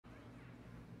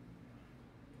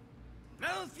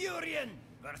Malfurion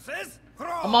versus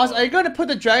Amaz, are you going to put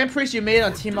the Dragon Priest you made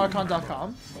on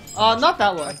teamarchon.com? Not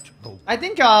that one. I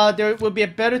think there will be a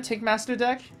better Tank Master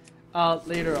deck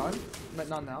later on, but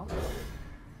not now.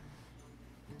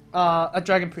 A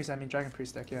Dragon Priest, I mean Dragon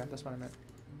Priest deck, yeah, that's what I meant.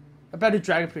 A better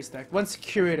Dragon Priest deck, once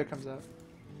Curator comes out.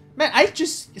 Man, I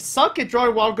just suck at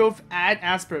drawing Wild Growth and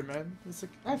Aspirate, man. It's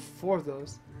like, I have 4 of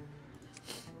those.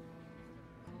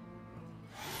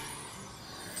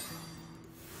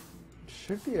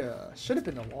 Should have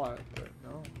been a lot, but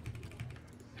no.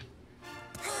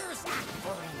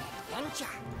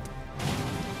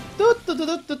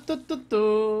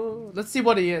 Let's see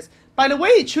what he is. By the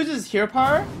way, he chooses hero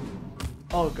power.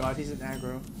 Oh god, he's an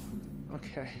aggro.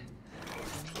 Okay.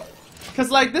 Cause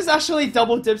like this actually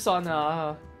double dips on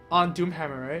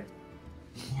Doomhammer, right?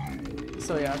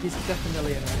 So yeah, he's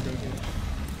definitely an aggro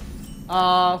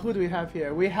here. Who do we have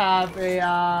here? We have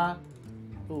a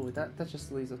ooh, that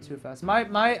just leads up too fast.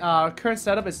 My current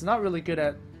setup is not really good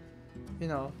at, you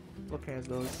know, looking at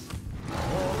those. For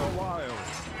a while.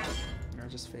 I'll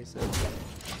just face it.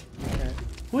 Okay.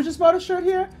 Who just bought a shirt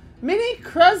here? Mini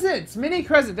Crescent! Mini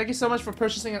Crescent, thank you so much for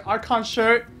purchasing an Archon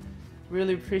shirt.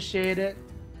 Really appreciate it.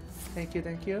 Thank you,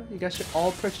 thank you. You guys should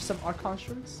all purchase some Archon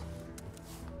shirts.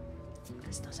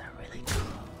 Because those are really cool.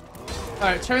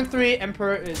 Alright, turn 3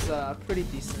 Emperor is pretty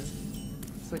decent.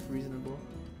 It's like reasonable.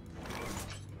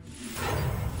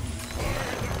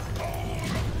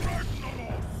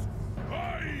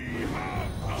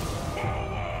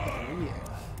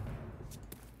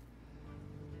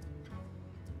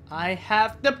 I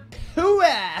have the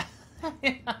Pua!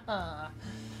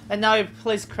 And now he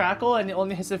plays Crackle and he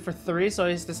only hits it for 3, so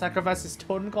he has to sacrifice his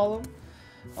Totem Golem.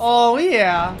 Oh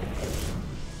yeah!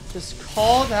 Just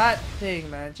call that thing,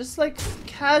 man. Just like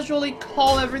casually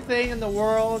call everything in the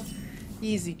world.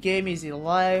 Easy game, easy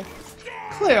life.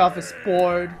 Clear off his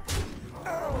board.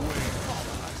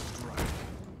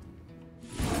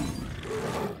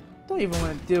 Don't even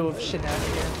want to deal with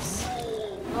shenanigans.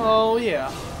 Oh yeah.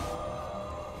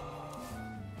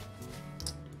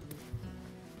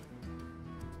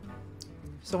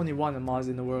 There's only one Amaz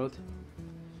in the world.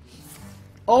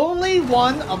 Only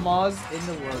one Amaz in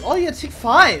the world. Oh yeah, take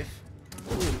 5!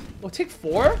 Ooh. Oh, take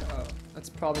 4? Oh, that's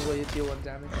probably you deal 1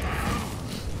 damage.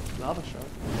 Lava shot.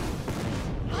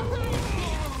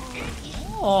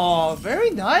 Oh,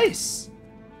 very nice!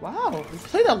 Wow, we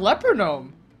played a Leper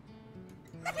Gnome!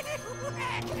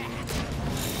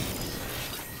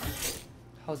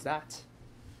 How's that?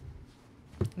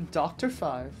 Dr.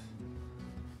 5.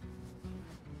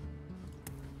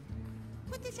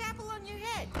 Put this apple on your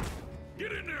head.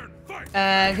 Get in there and fight.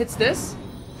 And hits this.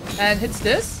 And hits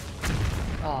this.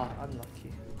 Oh,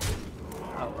 unlucky.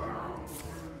 Oh.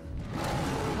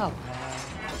 Oh man.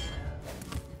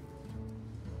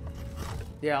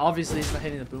 Yeah, obviously he's not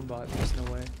hitting the boombot. There's no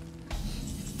way.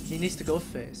 He needs to go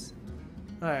face.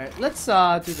 Alright, let's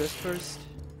do this first.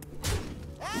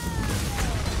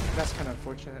 That's kind of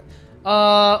unfortunate.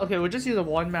 Okay, we'll just use a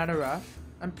 1 mana Wrath.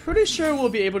 I'm pretty sure we'll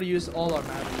be able to use all our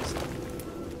mana this time.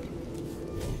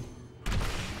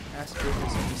 Aspirate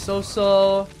is gonna be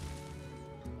so-so.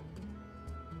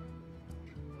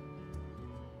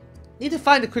 Need to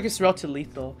find the quickest route to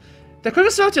lethal. The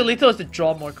quickest route to lethal is to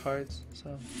draw more cards.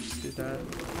 So, just do that.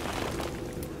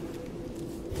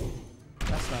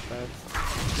 That's not bad.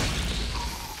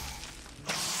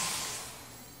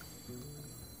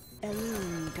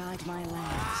 Elune, guide my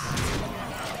lance.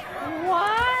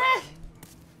 What?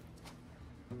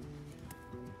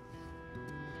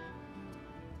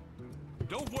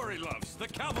 Don't worry, loves. The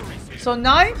cavalry's here. So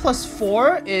 9 plus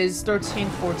 4 is 13,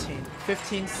 14.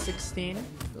 15, 16.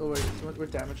 Oh wait, we're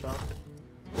damage off.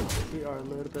 We are a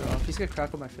little bit off. He's gonna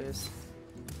crackle my face.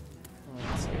 Oh,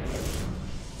 that's scary.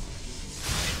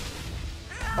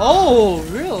 Oh,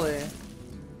 really?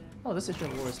 Oh, this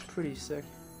Ancient War is pretty sick.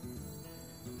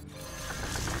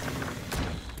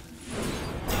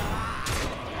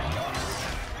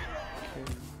 Okay.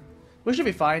 We should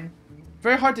be fine.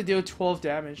 Very hard to deal 12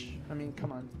 damage. I mean,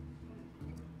 come on.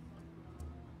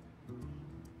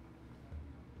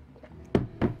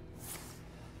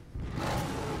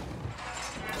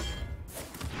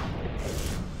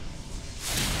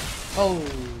 Oh.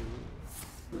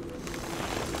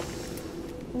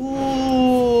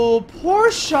 Ooh,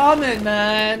 poor Shaman,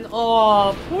 man.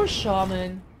 Oh, poor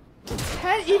Shaman.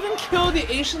 Can't even kill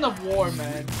the Ancient of War,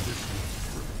 man.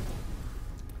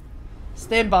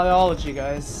 Stay in biology,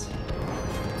 guys.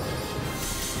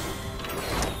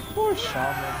 Poor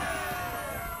Shaman.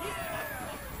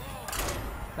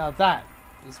 Now that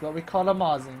is what we call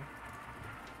Amazing.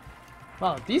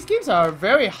 Wow, these games are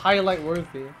very highlight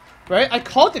worthy, right? I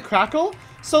called the crackle,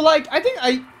 so like I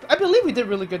believe we did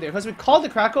really good there because we called the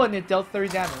crackle and it dealt 30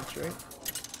 damage, right?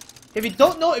 If you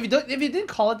don't know, if you didn't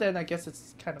call it, then I guess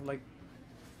it's kind of like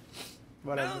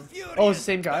whatever. Oh, it's the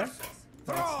same guy. No, it's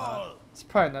not. It's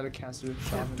probably another cancer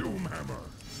shaman. Doomhammer.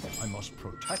 I must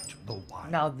protect the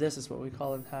wild. Now this is what we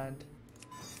call in hand.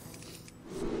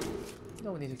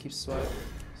 No need to keep sweat.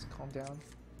 Just calm down.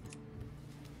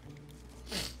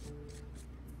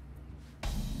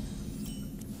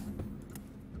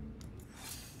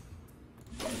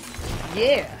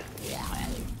 Yeah.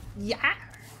 Yeah.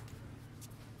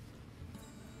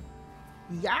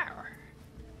 Yeah.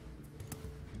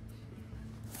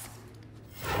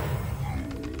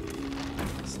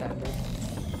 Standard.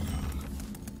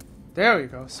 There we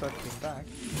go. Sweat came back.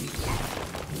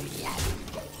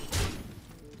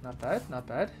 Not bad. Not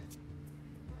bad.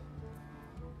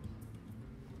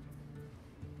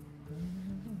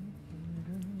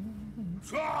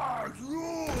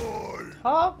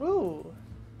 Ha! Ooh.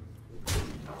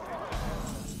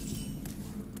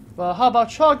 Well, how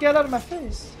about y'all get out of my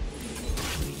face?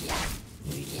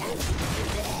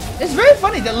 It's very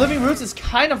funny that Living Roots is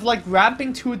kind of like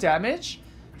ramping 2 damage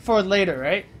for later,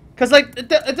 right? Because like it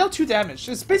dealt 2 damage.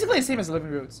 It's basically the same as Living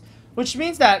Roots, which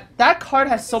means that that card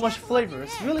has so much flavor.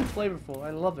 It's really flavorful.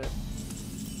 I love it.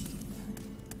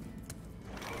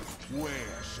 Where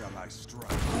shall I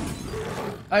strike?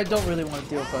 I don't really want to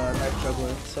deal with a Knife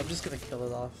Juggler, so I'm just gonna kill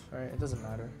it off. Right? It doesn't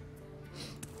matter.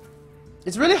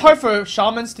 It's really hard for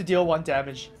shamans to deal 1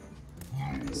 damage.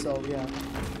 So yeah.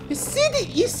 You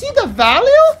see the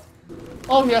value?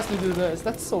 Oh, he has to do this.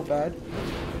 That's so bad.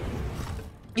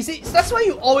 You see, that's why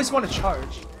you always want to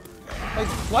charge. Like,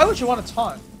 why would you want to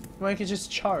taunt when you can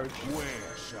just charge? Where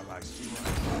shall I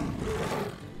strike?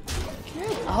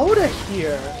 Get out of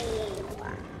here.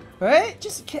 Right?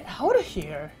 Just get out of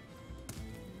here.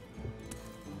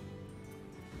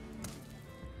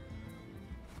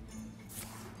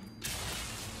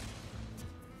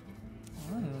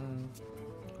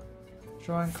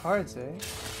 Drawing cards, eh?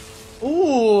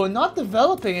 Ooh, not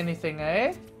developing anything,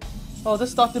 eh? Oh,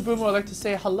 this Dr. Boomer would like to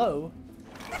say hello.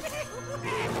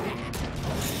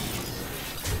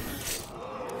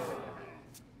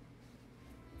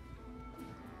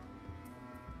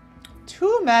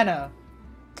 Two mana.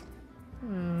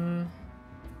 2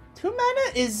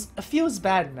 mana feels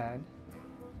bad, man.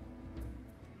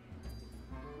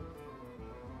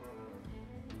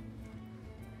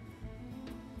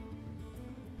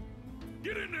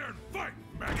 Get in there and fight,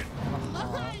 maggot!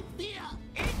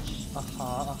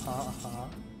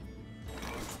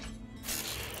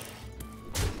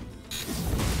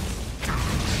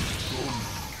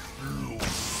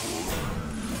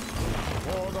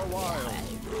 For the wild.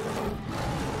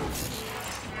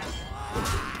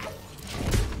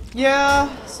 Yeah,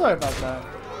 sorry about that.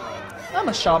 I'm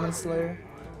a Shaman Slayer.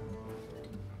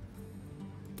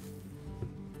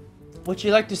 Would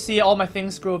you like to see all my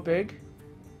things grow big?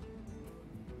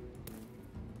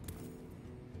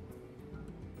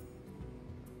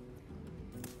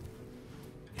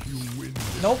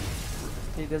 Nope.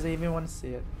 He doesn't even want to see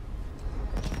it.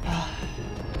 Well,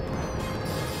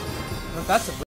 that's a